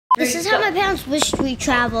This is how my parents wished we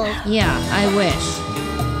traveled. Yeah, I wish.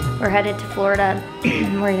 We're headed to Florida.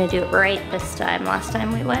 We're gonna do it right this time. Last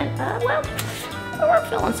time we went, well, we weren't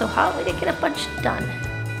feeling so hot. We didn't get a bunch done.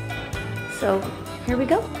 So, here we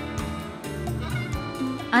go.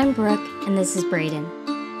 I'm Brooke, and this is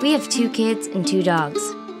Brayden. We have 2 kids and 2 dogs,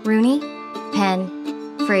 Rooney,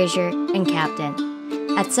 Penn, Frazier, and Captain.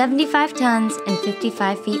 At 75 tons and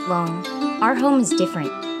 55 feet long, our home is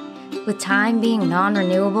different. With time being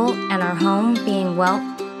non-renewable and our home being, well,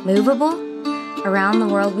 movable, around the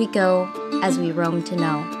world we go as we roam to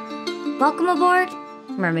know. Welcome aboard,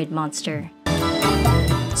 Mermaid Monster.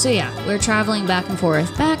 So yeah, we're traveling back and forth,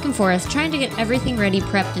 trying to get everything ready,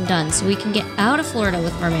 prepped, and done so we can get out of Florida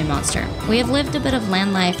with Mermaid Monster. We have lived a bit of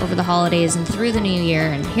land life over the holidays and through the new year,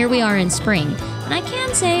 and here we are in spring. And I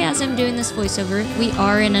can say, as I'm doing this voiceover, we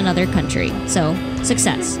are in another country, so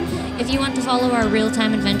success. If you want to follow our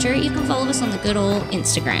real-time adventure, you can follow us on the good old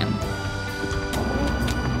Instagram.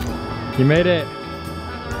 You made it.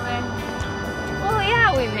 Oh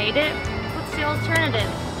yeah, we made it. What's the alternative?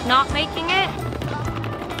 Not making it?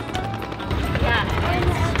 Yeah,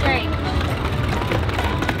 it's strange.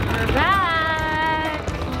 We're back.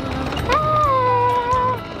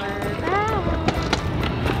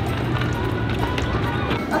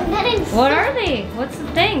 What are they? What's the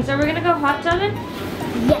things? Are we gonna go hot tubbing?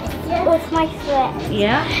 Yes, with my friends.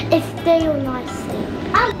 Yeah? If they are nicely.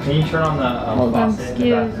 Can you turn on the Hold on,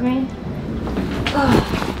 excuse me.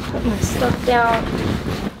 Oh, put my stuff down.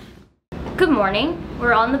 Good morning.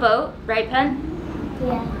 We're on the boat, right, Penn?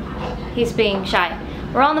 Yeah. He's being shy.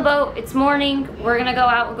 We're on the boat, it's morning. We're gonna go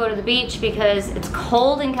out and go to the beach because it's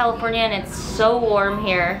cold in California and it's so warm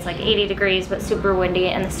here. It's like 80 degrees, but super windy,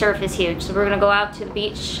 and the surf is huge. So we're gonna go out to the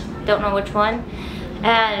beach, don't know which one.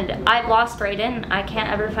 And I've lost Brayden. I can't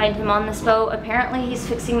ever find him on this boat. Apparently he's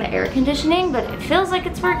fixing the air conditioning, but it feels like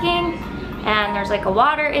it's working. And there's like a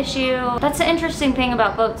water issue. That's the interesting thing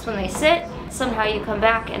about boats. When they sit, somehow you come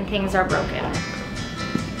back and things are broken.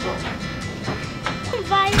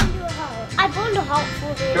 I found a hot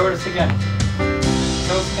for this. Show us again.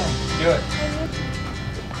 Show us again. Do it.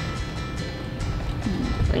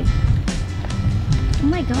 Wait. Oh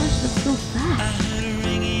my gosh, that's so fast.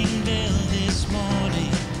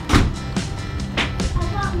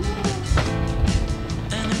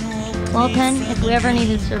 Well, Penn, if we ever need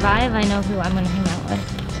to survive, I know who I'm going to hang out with.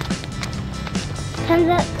 Penn,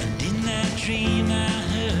 look.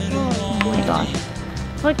 Oh my gosh. I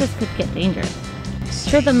feel like this could get dangerous.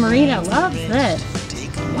 Sure, the marina loves this.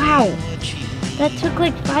 Wow. That took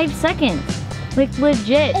like 5 seconds. Like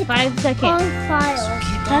legit, It's 5 seconds. on fire.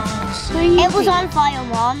 That's crazy. It was on fire,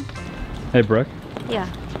 Mom. Hey, Brooke. Yeah.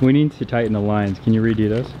 We need to tighten the lines. Can you redo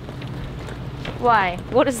those? Why?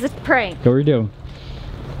 What is this prank? Go redo.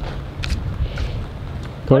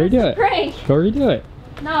 Go What is redo the it. prank? Go redo it.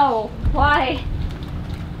 No. Why?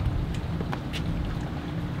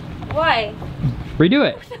 Why? Redo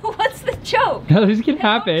it. What's the joke? No, this can I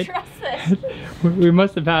happen. don't trust this. We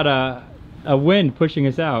must have had a wind pushing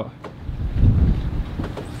us out.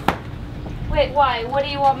 Wait, why? What do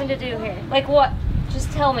you want me to do here? Like what?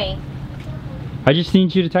 Just tell me. I just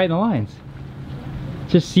need you to tighten the lines.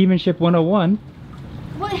 Just seamanship 101.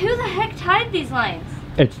 What? Who the heck tied these lines?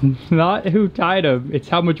 It's not who tied them, it's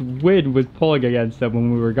how much wind was pulling against them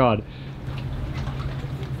when we were gone.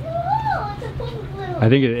 I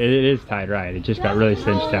think it is tied right. It just got really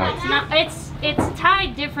cinched out. It's not. It's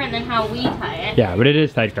tied different than how we tie it. Yeah, but it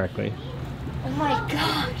is tied correctly. Oh my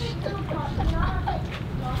gosh.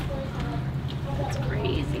 That's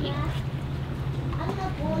crazy.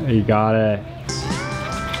 You got it.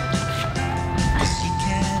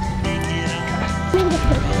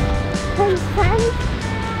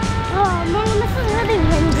 Oh, Mom, this is really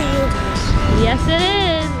windy. Yes, it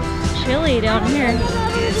is. It's chilly down here.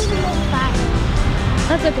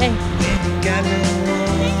 That's okay. Got no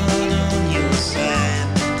one on your side.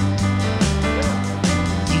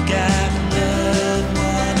 You gotta love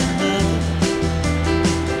one another,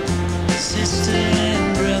 sister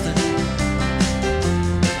and brother,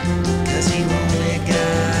 'cause you only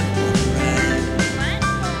got one ride.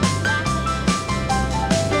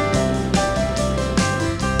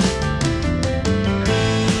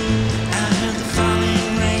 I heard the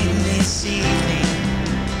falling rain this evening.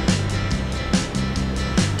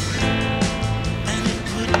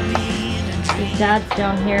 Dad's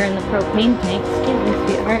down here in the propane tank. Excuse me,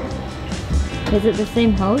 sweetheart. Is it the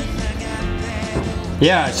same hose?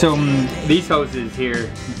 Yeah, so these hoses here,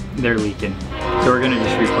 they're leaking. So we're gonna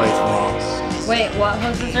just replace them all. Wait, what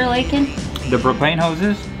hoses are leaking? The propane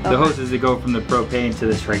hoses, the Okay. hoses that go from the propane to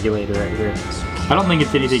this regulator right here. I don't think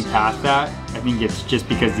it's anything past that. I think it's just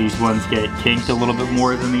because these ones get kinked a little bit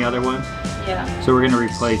more than the other ones. Yeah. So we're gonna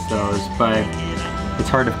replace those, but it's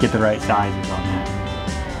hard to get the right sizes on that.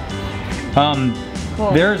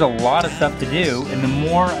 Cool. There's a lot of stuff to do, and the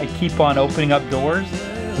more I keep on opening up doors,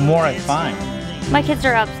 the more I find. My kids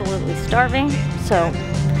are absolutely starving, so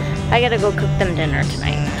I gotta go cook them dinner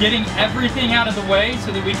tonight. Getting everything out of the way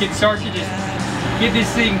so that we can start to just get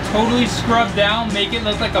this thing totally scrubbed down, make it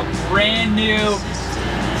look like a brand new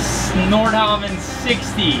Nordhavn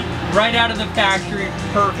 60 right out of the factory.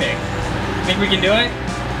 Perfect. Think we can do it?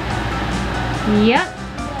 Yep.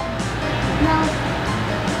 No.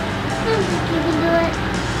 I don't think you can do it.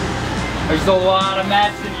 There's a lot of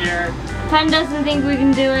mess in here. Penn doesn't think we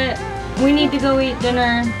can do it. We need to go eat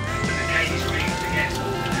dinner.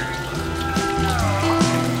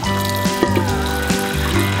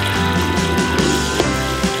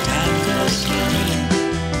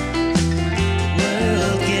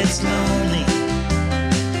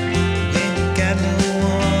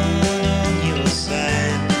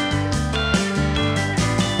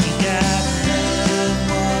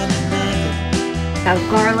 Got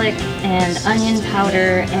garlic and onion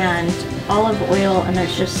powder and olive oil, and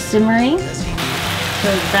it's just simmering.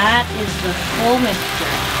 So that is the whole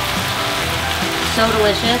mixture. So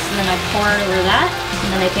delicious. And then I pour it over that,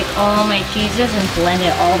 and then I take all my cheeses and blend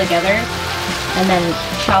it all together, and then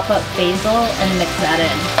chop up basil and mix that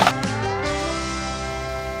in.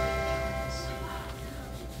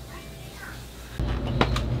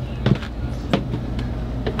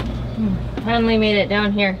 Finally made it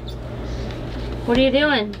down here. What are you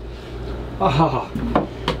doing? Oh,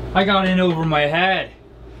 I got in over my head.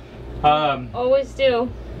 Always do.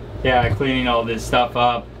 Yeah, cleaning all this stuff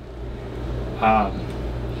up.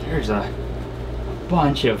 There's a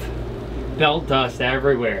bunch of belt dust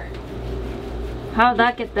everywhere. How'd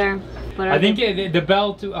that get there? I think the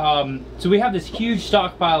belt, so we have this huge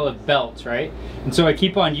stockpile of belts, right? And so I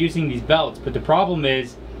keep on using these belts, but the problem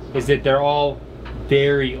is that they're all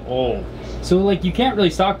very old. So like you can't really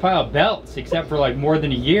stockpile belts except for like more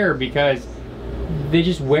than a year because they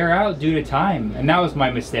just wear out due to time. And that was my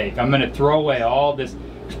mistake. I'm gonna throw away all this.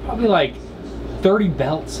 There's probably like 30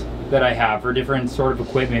 belts that I have for different sort of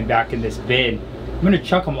equipment back in this bin. I'm gonna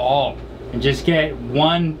chuck them all and just get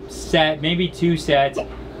one set, maybe two sets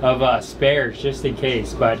of spares just in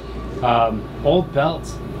case. But old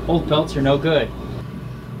belts are no good.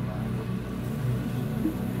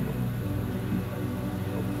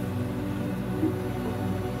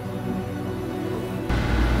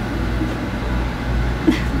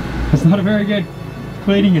 It's not a very good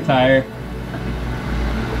cleaning attire.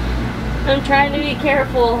 I'm trying to be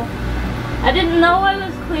careful. I didn't know I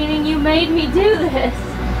was cleaning. You made me do this.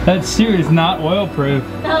 That suit is not oil-proof.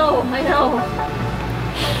 No, I know.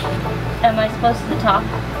 Am I supposed to talk?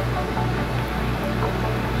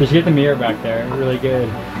 Just get the mirror back there. Really good.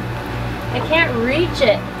 I can't reach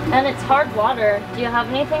it, and it's hard water. Do you have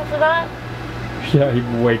anything for that? Yeah, you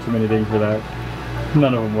have way too many things for that.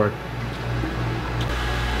 None of them work.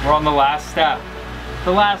 We're on the last step.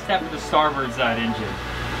 The last step of the starboard side engine.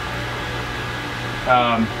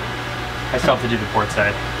 I still have to do the port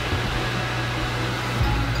side.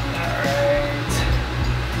 Alright.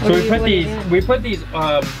 So we put these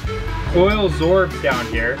oil zorbs down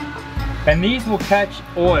here, and these will catch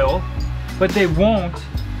oil, but they won't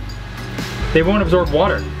absorb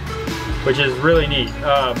water, which is really neat.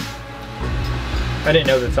 I didn't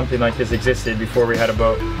know that something like this existed before we had a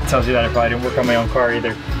boat. It tells you that I probably didn't work on my own car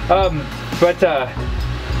either.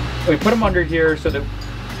 We put them under here so that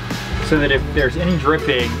if there's any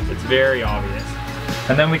dripping, it's very obvious.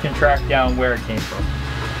 And then we can track down where it came from.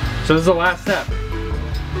 So this is the last step.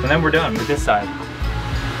 And then we're done with this side.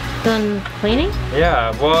 Done cleaning?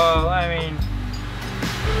 Yeah, well, I mean,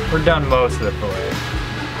 we're done most of the fillet.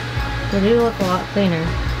 They do look a lot cleaner.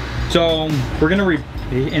 So we're gonna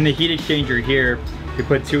in the heat exchanger here, we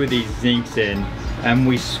put two of these zincs in, and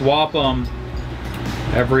we swap them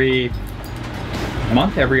every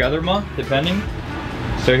month, every other month, depending.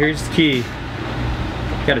 So here's the key. You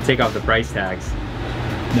gotta take off the price tags.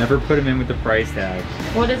 Never put them in with the price tag.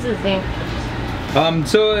 What is a zinc?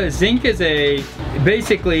 So a zinc is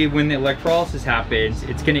basically when the electrolysis happens,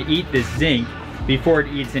 it's gonna eat this zinc before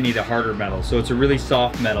it eats any of the harder metals. So it's a really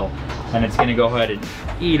soft metal, and it's gonna go ahead and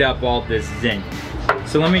eat up all this zinc.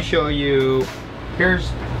 So let me show you,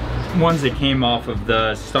 here's ones that came off of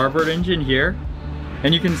the starboard engine here.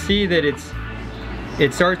 And you can see that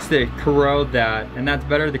it starts to corrode that, and that's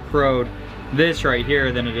better to corrode this right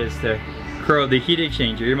here than it is to corrode the heat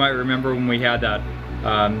exchanger. You might remember when we had that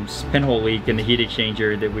pinhole leak in the heat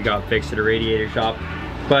exchanger that we got fixed at a radiator shop.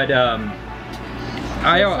 But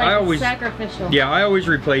I always sacrificial. Yeah, I always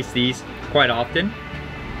replace these quite often.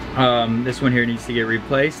 This one here needs to get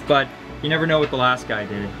replaced, but you never know what the last guy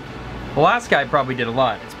did. The last guy probably did a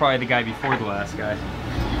lot. It's probably the guy before the last guy,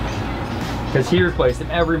 because he replaced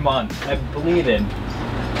them every month. I believe in.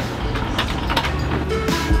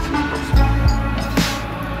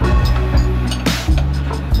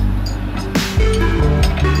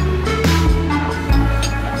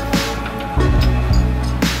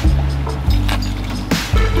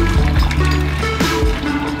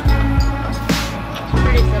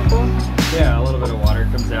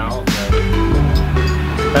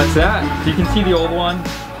 That's that. You can see the old one.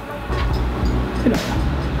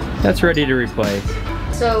 That's ready to replace.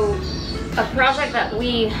 So a project that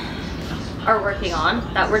we are working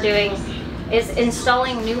on, that we're doing, is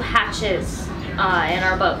installing new hatches in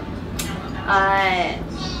our boat. I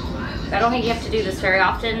don't think you have to do this very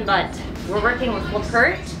often, but we're working with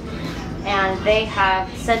Lippert, and they have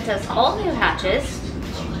sent us all new hatches,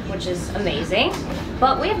 which is amazing,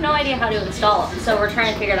 but we have no idea how to install them, so we're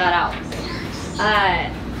trying to figure that out.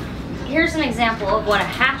 Here's an example of what a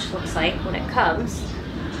hatch looks like when it comes.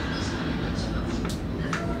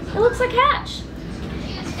 It looks like hatch.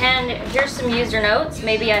 And here's some user notes.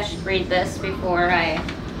 Maybe I should read this before I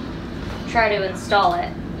try to install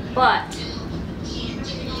it. But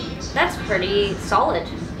that's pretty solid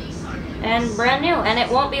and brand new, and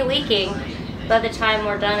it won't be leaking by the time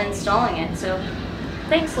we're done installing it. So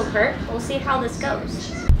thanks, Lippert. We'll see how this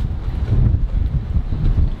goes.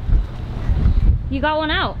 You got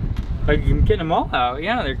one out. I'm getting them all out.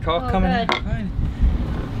 Yeah, they're all coming out. I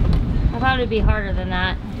thought it'd be harder than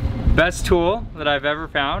that. Best tool that I've ever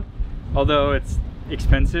found, although it's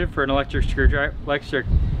expensive for an electric screwdriver.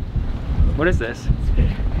 What is this?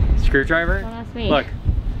 Screwdriver? Don't ask me. Look,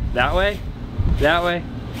 that way, that way.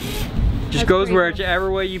 Just That's goes pretty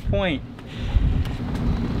whichever way you point.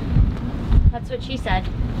 That's what she said. I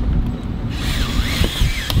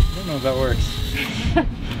don't know if that works.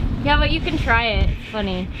 Yeah, but you can try it. It's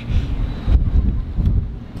funny.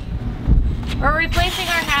 We're replacing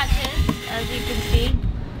our hatches, as you can see.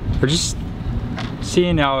 We're just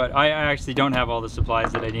seeing how it. I actually don't have all the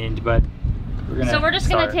supplies that I need, but we're just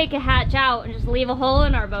gonna take a hatch out and just leave a hole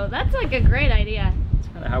in our boat. That's like a great idea. That's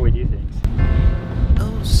kind of how we do things.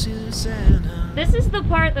 Oh, Susanna, This is the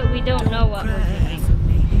part that we don't know what we're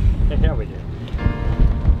doing. Yeah, we do.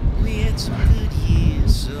 we had some good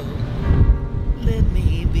years, so let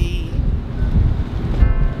me be.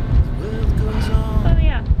 The world goes on. Oh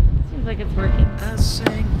yeah, seems like it's working. I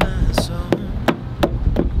sang my song,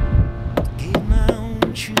 gave my own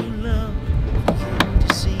true love for you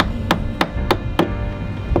to see.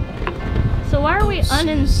 So why are we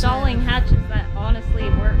uninstalling hatches that honestly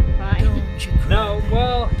work fine? Don't you cry. No,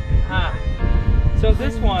 well, so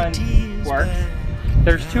this one works.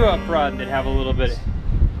 There's two up front that have a little bit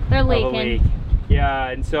They're of a leaking. leak. Yeah,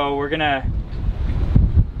 and so we're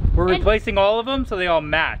replacing all of them so they all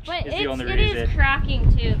match. But Is the only it reason. is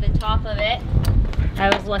cracking too, the top of it. I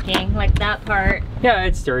was looking, like that part. Yeah,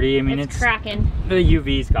 it's dirty. I mean, it's cracking. The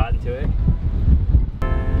UV's gotten to it.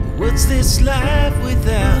 What's this life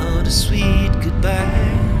without a sweet goodbye?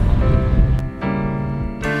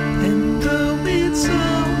 And though it's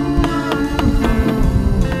over,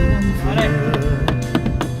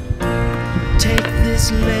 take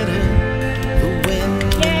this letter for when the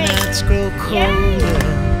nights grow colder.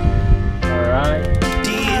 Alright.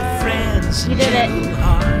 Dear friends, You did it. gentle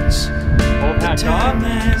hearts, Both the hats time off.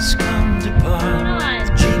 has come to part. Hold on.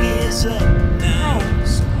 The jig is up now,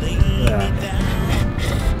 so lay me down.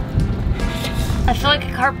 I feel like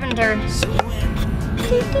a carpenter. So when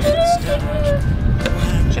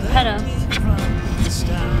Geppetto.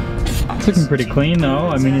 It's looking pretty clean though.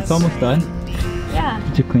 I mean, it's almost done. Yeah.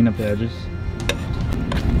 To clean up the edges.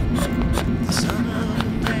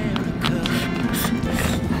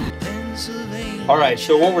 Alright,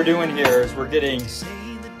 so what we're doing here is we're getting,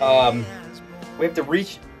 we have to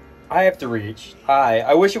reach,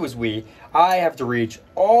 I wish it was I have to reach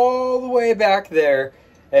all the way back there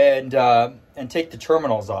and take the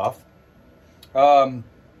terminals off.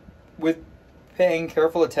 With paying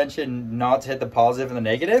careful attention not to hit the positive and the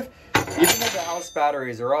negative, even though the house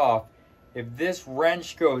batteries are off, if this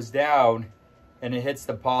wrench goes down and it hits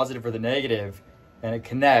the positive or the negative and it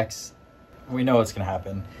connects, we know what's gonna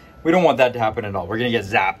happen. We don't want that to happen at all. We're gonna get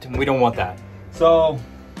zapped and we don't want that. So,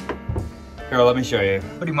 here, let me show you.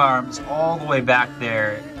 Putting my arms all the way back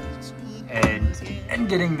there and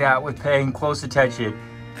getting that with paying close attention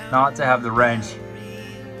not to have the wrench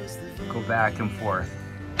go back and forth.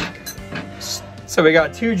 So we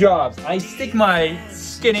got two jobs. I stick my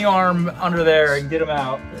skinny arm under there and get him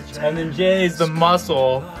out. And then Jay's the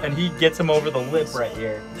muscle, and he gets him over the lip right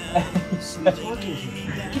here.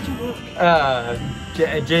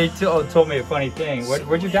 Jay told me a funny thing.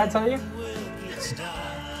 What'd your dad tell you?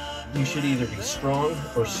 You should either be strong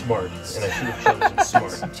or smart, and I should have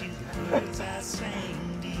chosen smart.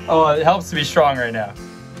 Oh, it helps to be strong right now.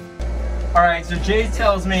 All right, so Jay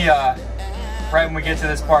tells me right when we get to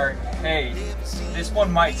this part, hey, this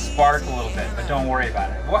one might spark a little bit, but don't worry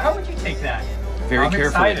about it. Well, how would you take that? Very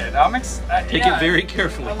carefully. Excited. I'm excited. Take it very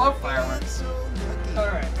carefully. I love fireworks. All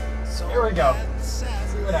right, here we go. Let's see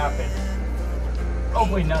what happens.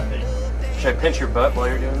 Hopefully nothing. Should I pinch your butt while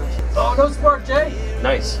you're doing this? Oh, no spark, Jay.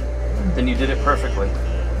 Nice. Then you did it perfectly.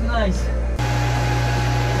 Nice.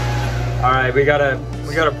 All right, we got a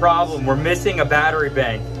problem. We're missing a battery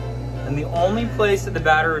bank. And the only place that the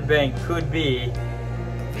battery bank could be,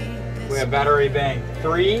 we have battery bank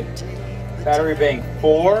 3, battery bank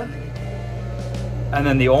 4, and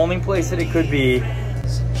then the only place that it could be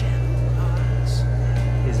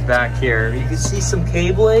is back here. You can see some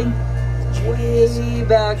cabling way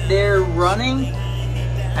back there running,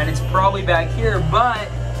 and it's probably back here, but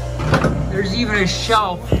there's even a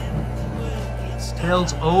shelf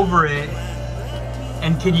built over it.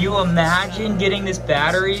 And can you imagine getting this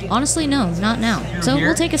battery? Honestly, no, not now. So here?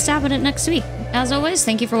 we'll take a stab at it next week. As always,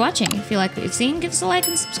 thank you for watching. If you like what you've seen, give us a like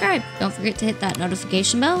and subscribe. Don't forget to hit that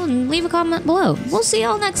notification bell and leave a comment below. We'll see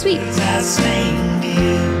y'all next week. I sang to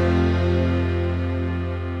you.